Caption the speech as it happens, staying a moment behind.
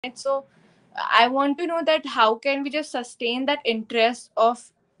So I want to know that how can we just sustain that interest of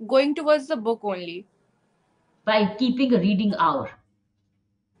going towards the book only? By keeping a reading hour.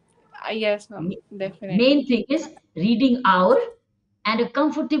 Yes, ma'am, Main definitely. thing is reading hour and a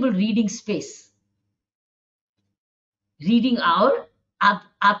comfortable reading space. Reading our, आप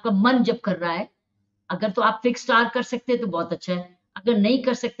आपका मन जब कर रहा है, अगर तो आप फिक्स आवर कर सकते हैं तो बहुत अच्छा है, अगर नहीं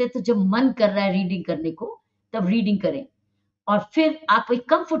कर सकते तो जब मन कर रहा है रीडिंग करने को तब रीडिंग करें। और फिर आप एक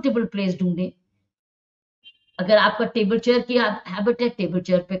कंफर्टेबल प्लेस ढूंढें। अगर आपका टेबल चेयर की हैबिट है, टेबल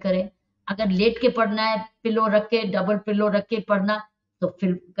चेयर पे करें। अगर लेट के पढ़ना है, पिलो रख के, डबल पिलो रख के पढ़ना, तो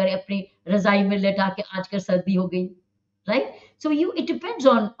फिर करें अपनी रजाई में लेटा के, आजकल सर्दी हो गई, right? So you it depends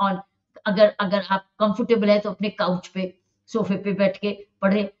on अगर अगर आप कंफर्टेबल है तो अपने काउच पे, सोफे पे बैठ के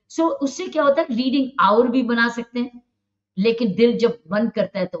पढ़े। सो उससे क्या होता है, रीडिंग आवर भी बना सकते हैं, लेकिन दिल जब मन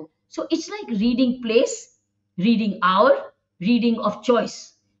करता है तो। So it's like reading place, reading our, reading of choice.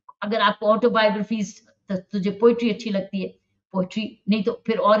 अगर आपको ऑटोबायोग्राफीज, तुझे पोइट्री अच्छी लगती है, पोइट्री, नहीं तो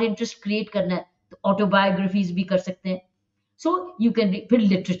फिर और इंटरेस्ट क्रिएट करना है तो ऑटोबायोग्राफीज भी कर सकते हैं। सो यू कैन, फिर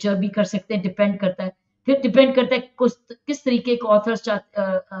लिटरेचर भी कर सकते हैं, डिपेंड करता है। फिर डिपेंड करता है किस तरीके के ऑथर्स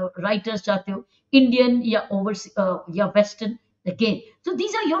राइटर्स चाहते हो, इंडियन या ओवर या western, again so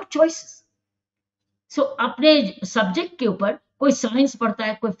these are your choices. सो अपने सब्जेक्ट के ऊपर, कोई साइंस पढ़ता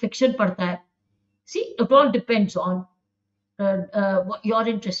है, कोई फिक्शन पढ़ता है, see it all depends on your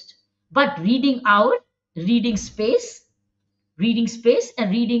interest. But reading hour, reading space, reading space,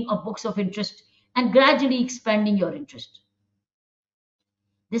 and reading of books of interest, and gradually expanding your interest.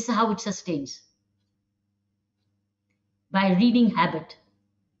 This is how it sustains, by reading habit,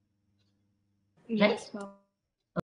 right? Yes, ma'am.